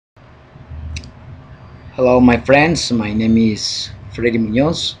Hello, my friends. My name is Freddy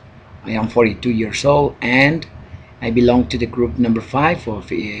Munoz. I am 42 years old and I belong to the group number 5 of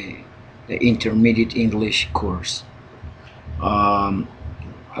the intermediate English course. Um,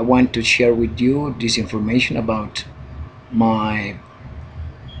 I want to share with you this information about my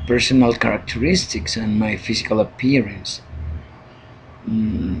personal characteristics and my physical appearance.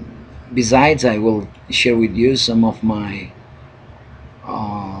 Mm, Besides, I will share with you some of my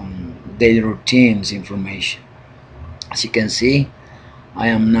daily routines information. As you can see, I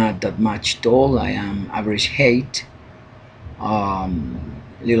am not that much tall. I am average height, a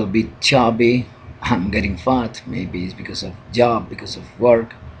little bit chubby. I'm getting fat. Maybe it's because of job, because of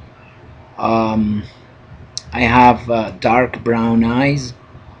work. Um, I have dark brown eyes,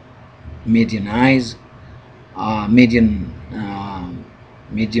 uh, medium, uh,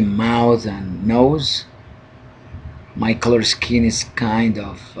 medium mouth and nose. My color skin is kind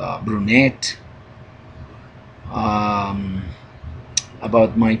of brunette. Um,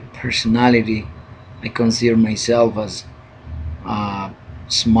 about my personality, I consider myself as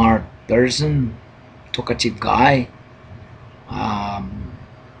smart person, talkative guy. Um,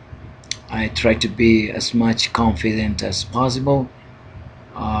 I try to be as much confident as possible,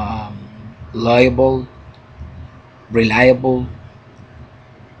 um, liable, reliable,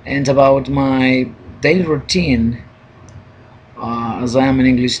 and about my daily routine. As I am an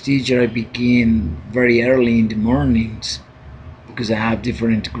English teacher, I begin very early in the mornings because I have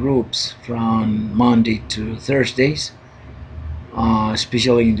different groups from Monday to Thursdays,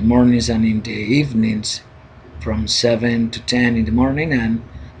 especially in the mornings and in the evenings from 7 to 10 in the morning and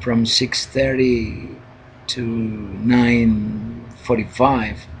from 6:30 to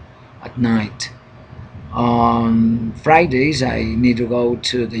 9:45 at night. On Fridays, I need to go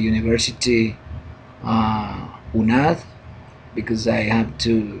to the university, UNAD, because I have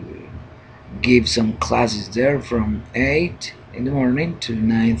to give some classes there from 8 in the morning to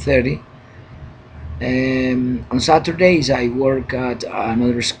 9:30. On Saturdays, I work at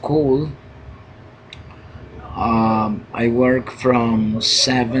another school. I work from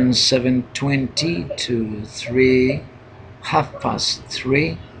 7:20 to 3 half past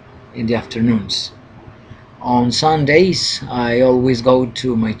 3 in the afternoons. On Sundays, I always go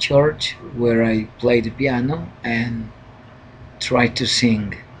to my church where I play the piano and try to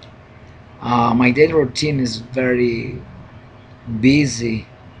sing. My daily routine is very busy.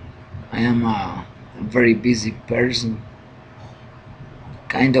 I am a very busy person,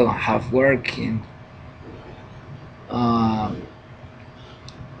 kind of have working. Uh,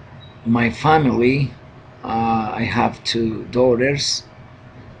 my family, I have two daughters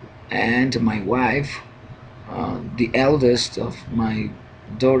and my wife. The eldest of my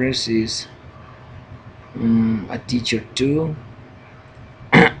daughters is a teacher too.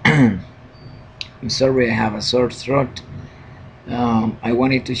 I'm sorry, I have a sore throat. I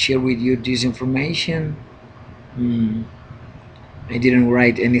wanted to share with you this information. Mm, I didn't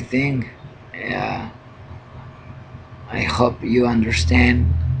write anything. Uh, I hope you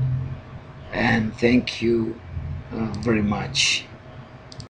understand and thank you very much.